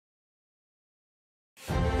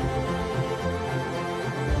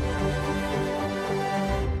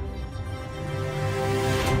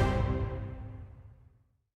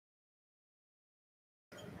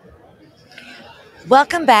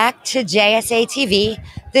Welcome back to JSA TV,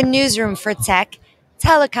 the newsroom for tech,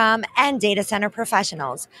 telecom, and data center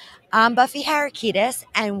professionals. I'm Buffy Harakitis,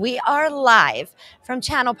 and we are live from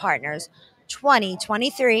Channel Partners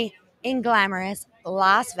 2023 in glamorous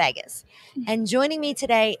Las Vegas. And joining me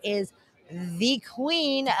today is the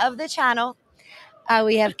queen of the channel.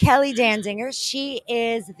 We have Kelly Danziger. She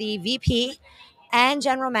is the VP and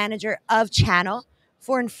General Manager of Channel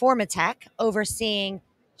for Informa Tech, overseeing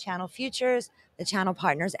Channel Futures, the Channel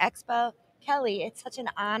Partners Expo. Kelly, it's such an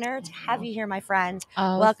honor to have you here, my friend.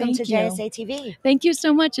 Welcome to JSA TV. Thank you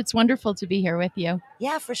so much. It's wonderful to be here with you.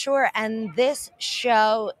 Yeah, for sure. And this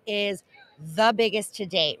show is the biggest to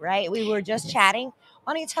date, right? We were just chatting.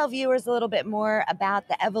 Why don't you tell viewers a little bit more about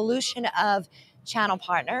the evolution of Channel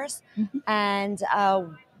Partners and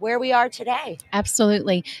where we are today?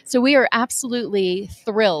 Absolutely. So we are absolutely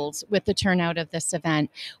thrilled with the turnout of this event.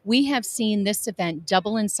 We have seen this event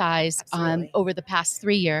double in size over the past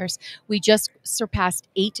 3 years. We just surpassed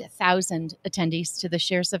 8,000 attendees to this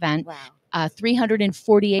year's event. Wow.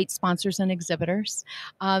 348 sponsors and exhibitors.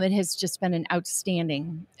 It has just been an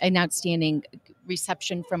outstanding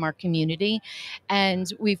reception from our community. And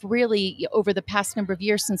we've really, over the past number of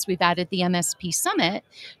years since we've added the MSP Summit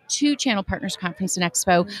to Channel Partners Conference and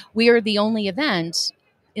Expo, we are the only event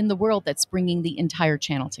in the world that's bringing the entire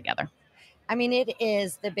channel together. I mean, it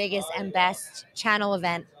is the biggest and best channel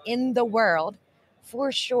event in the world,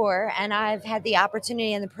 for sure. And I've had the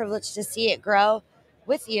opportunity and the privilege to see it grow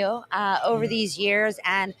with you over these years.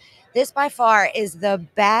 And this by far is the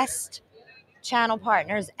best Channel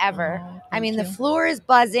Partners ever. I mean, the floor is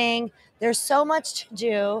buzzing. There's so much to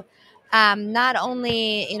do. Not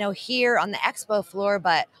only, here on the expo floor,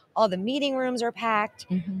 but all the meeting rooms are packed.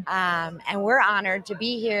 And we're honored to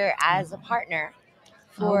be here as a partner.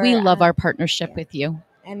 We love our partnership with you.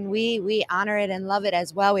 And we honor it and love it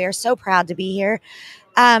as well. We are so proud to be here.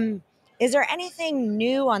 Is there anything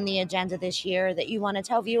new on the agenda this year that you want to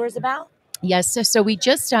tell viewers about? Yes, so we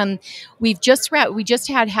just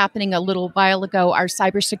had happening a little while ago our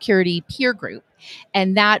cybersecurity peer group,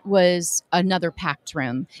 and that was another packed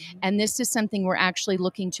room. And this is something we're actually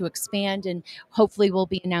looking to expand, and hopefully we'll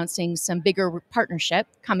be announcing some bigger partnership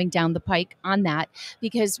coming down the pike on that,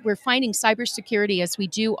 because we're finding cybersecurity as we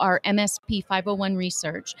do our MSP 501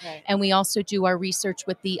 research, and we also do our research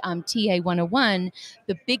with the TA 101.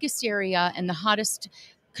 The biggest area and the hottest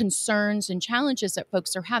concerns and challenges that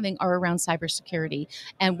folks are having are around cybersecurity.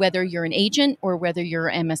 And whether you're an agent or whether you're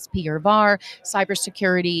MSP or VAR,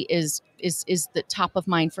 cybersecurity is the top of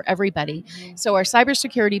mind for everybody. So our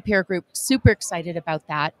cybersecurity peer group, super excited about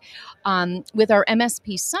that. With our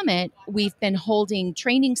MSP Summit, we've been holding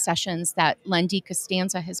training sessions that Lendy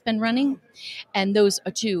Costanza has been running, and those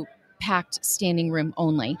are two packed standing room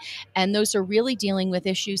only. And those are really dealing with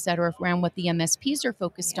issues that are around what the MSPs are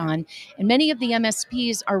focused on. And many of the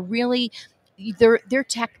MSPs are really, they're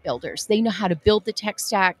tech builders. They know how to build the tech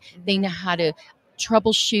stack. They know how to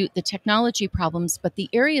troubleshoot the technology problems, but the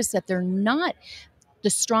areas that they're not the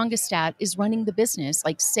strongest at is running the business,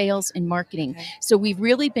 like sales and marketing. So we've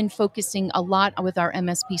really been focusing a lot with our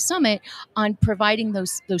MSP Summit on providing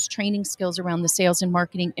those training skills around the sales and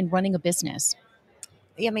marketing and running a business.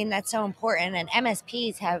 I mean, that's so important. And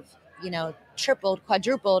MSPs have, tripled,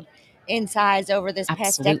 quadrupled in size over this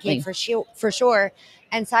past decade for sure.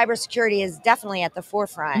 And cybersecurity is definitely at the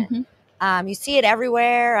forefront. You see it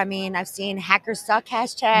everywhere. I mean, I've seen hackers suck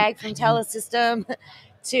hashtag from Telesystem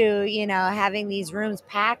to, having these rooms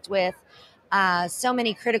packed with so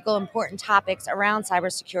many critical, important topics around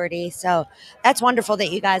cybersecurity. So that's wonderful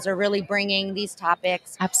that you guys are really bringing these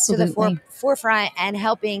topics to the forefront and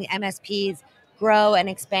helping MSPs grow and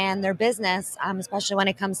expand their business, especially when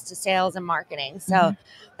it comes to sales and marketing. So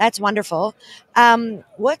that's wonderful.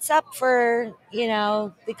 What's up for,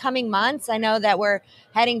 the coming months? I know that we're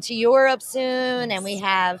heading to Europe soon, and we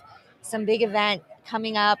have some big event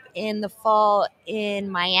coming up in the fall in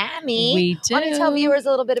Miami. We do. Want to tell viewers a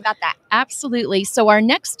little bit about that? Absolutely. So our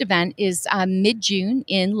next event is mid-June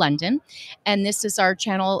in London, and this is our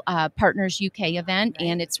Channel Partners UK event,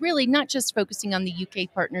 and it's really not just focusing on the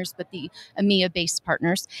UK partners, but the EMEA-based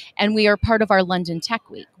partners, and we are part of our London Tech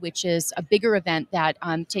Week, which is a bigger event that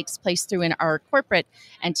takes place through our corporate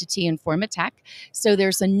entity, Informa Tech. So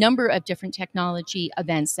there's a number of different technology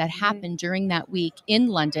events that happen during that week in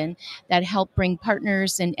London that help bring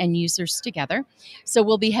partners and users together. So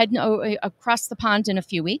we'll be heading across the pond in a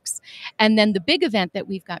few weeks. And then the big event that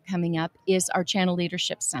we've got coming up is our Channel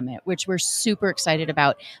Leadership Summit, which we're super excited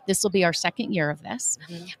about. This will be our second year of this.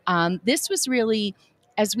 This was really,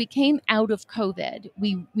 as we came out of COVID,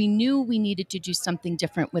 we knew we needed to do something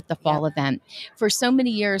different with the fall event. For so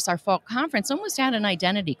many years, our fall conference almost had an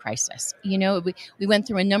identity crisis. You know, we went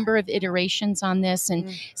through a number of iterations on this,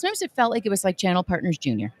 and sometimes it felt like it was like Channel Partners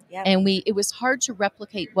Junior. And it was hard to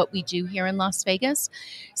replicate what we do here in Las Vegas.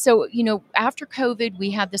 So, you know, after COVID,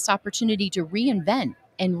 we had this opportunity to reinvent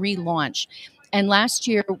and relaunch. And last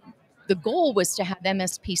year, the goal was to have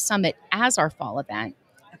MSP Summit as our fall event.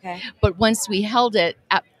 But once we held it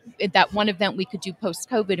at that one event we could do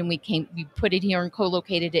post-COVID, and we put it here and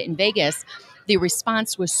co-located it in Vegas, the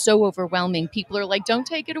response was so overwhelming. People are like, don't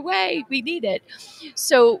take it away. We need it.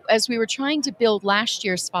 So as we were trying to build last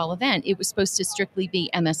year's fall event, it was supposed to strictly be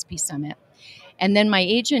MSP Summit. And then my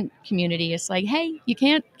agent community is like, hey, you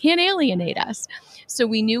can't alienate us. So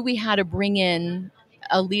we knew we had to bring in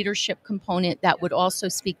a leadership component that would also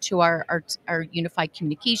speak to our unified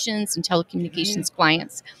communications and telecommunications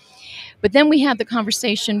clients. But then we had the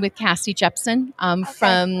conversation with Cassie Jepson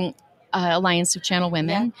from Alliance of Channel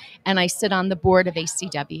Women, and I sit on the board of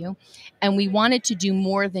ACW. And we wanted to do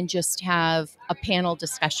more than just have a panel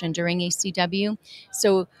discussion during ACW.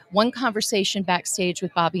 So one conversation backstage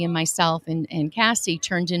with Bobby and myself and Cassie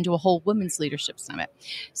turned into a whole women's leadership summit.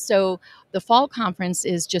 So the fall conference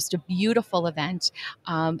is just a beautiful event,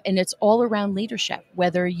 and it's all around leadership,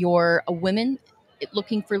 whether you're a woman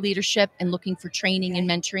looking for leadership and looking for training and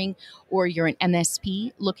mentoring, or you're an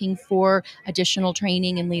MSP looking for additional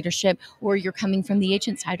training and leadership, or you're coming from the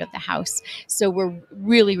agent side of the house. So we're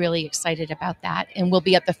really, really excited about that. And we'll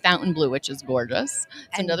be at the Fontainebleau, which is gorgeous.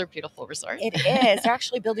 It's another beautiful resort. It is. They're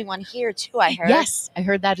actually building one here too, I heard. Yes, I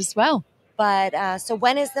heard that as well. But so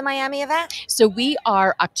when is the Miami event? So we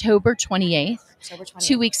are October 28th,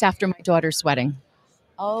 2 weeks after my daughter's wedding.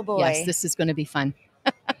 Oh boy. Yes, this is going to be fun.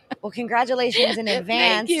 Well, congratulations in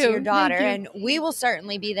advance to your daughter. And we will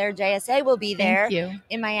certainly be there. JSA will be there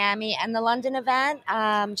in Miami. And the London event,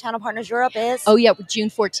 Channel Partners Europe is? Oh, yeah,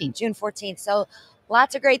 June 14th. June 14th. So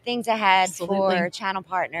lots of great things ahead for Channel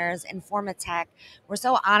Partners, Informa Tech. We're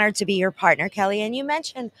so honored to be your partner, Kelly. And you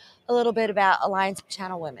mentioned a little bit about Alliance of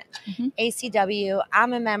Channel Women. ACW,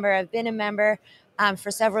 I'm a member. I've been a member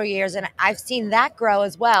for several years, and I've seen that grow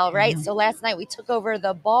as well, right? So last night we took over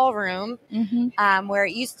the ballroom where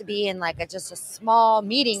it used to be in like just a small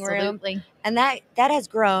meeting room, and that has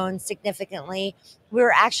grown significantly. We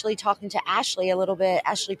were actually talking to Ashley a little bit,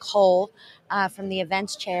 Ashley Cole from the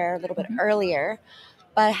events chair a little bit earlier.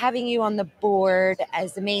 But having you on the board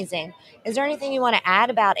is amazing. Is there anything you want to add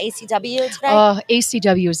about ACW today? Oh,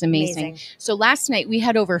 ACW is amazing. So last night we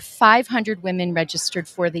had over 500 women registered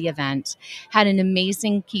for the event. Had an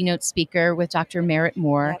amazing keynote speaker with Dr. Merritt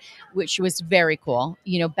Moore, which was very cool.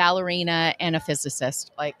 You know, ballerina and a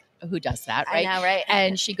physicist. Like, who does that, right? I know, right?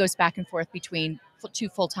 And she goes back and forth between two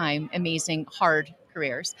full-time, amazing, hard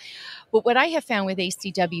careers. But what I have found with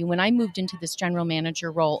ACW, when I moved into this general manager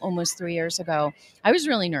role almost 3 years ago, I was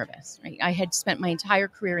really nervous. Right? I had spent my entire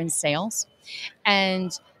career in sales,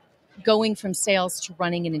 and going from sales to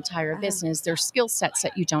running an entire business, there's skill sets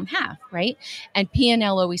that you don't have, right? And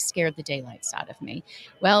P&L always scared the daylights out of me.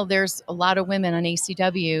 Well, there's a lot of women on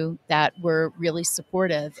ACW that were really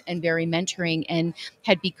supportive and very mentoring and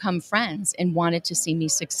had become friends and wanted to see me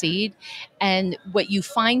succeed. And what you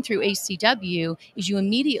find through ACW is you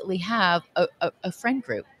immediately have a friend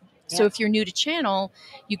group. So if you're new to channel,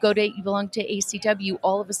 you belong to ACW,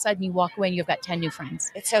 all of a sudden you walk away and you've got 10 new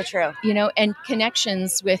friends. It's so true. You know, and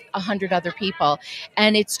connections with 100 other people.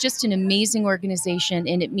 And it's just an amazing organization,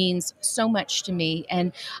 and it means so much to me.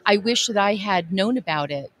 And I wish that I had known about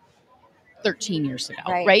it 13 years ago,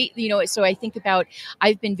 right? You know, so I think about,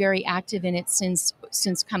 I've been very active in it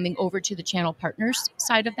since coming over to the channel partners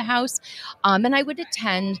side of the house. And I would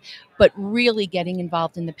attend, but really getting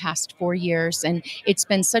involved in the past 4 years. And it's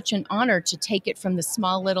been such an honor to take it from the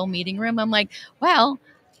small little meeting room. I'm like, well,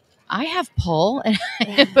 I have pull, and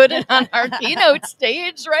I put it on our keynote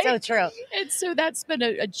stage, right? So true. And so that's been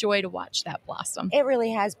a joy to watch that blossom. It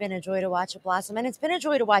really has been a joy to watch it blossom, and it's been a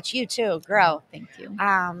joy to watch you too grow. Thank you.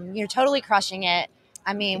 You're totally crushing it.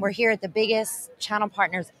 I mean, we're here at the biggest channel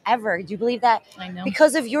partners ever. Do you believe that? I know.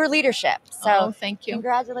 Because of your leadership. So thank you.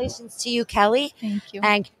 Congratulations to you, Kelly. Thank you.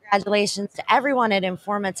 And congratulations to everyone at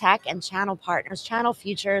Informa Tech and Channel Partners, Channel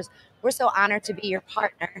Futures. We're so honored to be your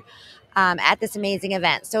partner at this amazing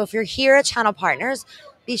event. So if you're here at Channel Partners,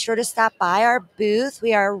 be sure to stop by our booth.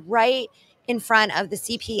 We are right in front of the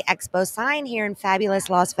CP Expo sign here in fabulous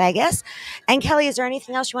Las Vegas. And Kelly, is there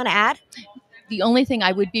anything else you want to add? The only thing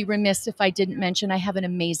I would be remiss if I didn't mention, I have an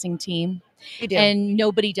amazing team. You do. And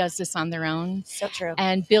nobody does this on their own. So true.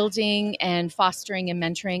 And building and fostering and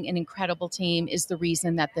mentoring an incredible team is the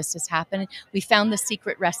reason that this has happened. We found the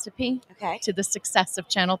secret recipe to the success of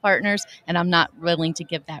channel partners, and I'm not willing to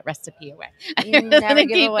give that recipe away. I'm going to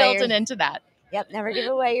keep building into that. Yep, never give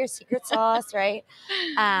away your secret sauce, right?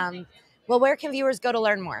 Well, where can viewers go to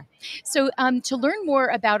learn more? So to learn more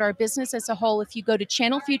about our business as a whole, if you go to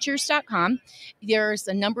channelfutures.com, there's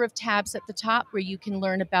a number of tabs at the top where you can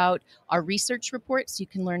learn about our research reports. You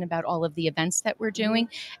can learn about all of the events that we're doing,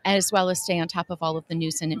 as well as stay on top of all of the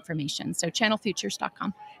news and information. So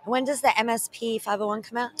channelfutures.com. When does the MSP 501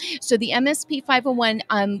 come out? So the MSP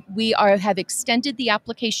 501, we have extended the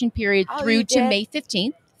application period through to May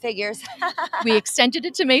 15th. Figures. We extended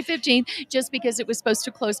it to May 15th just because it was supposed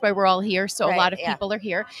to close by we're all here. So a lot of people are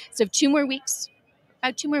here. So 2 more weeks,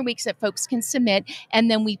 about 2 more weeks that folks can submit. And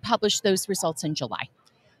then we publish those results in July.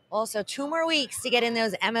 Also 2 more weeks to get in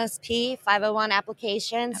those MSP 501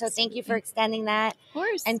 applications. So thank you for extending that. Of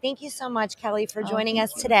course. And thank you so much, Kelly, for joining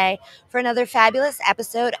us today for another fabulous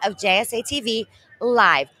episode of JSA TV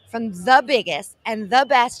live from the biggest and the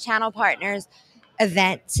best channel partners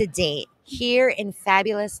event to date here in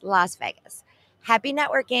fabulous Las Vegas. Happy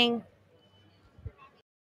networking.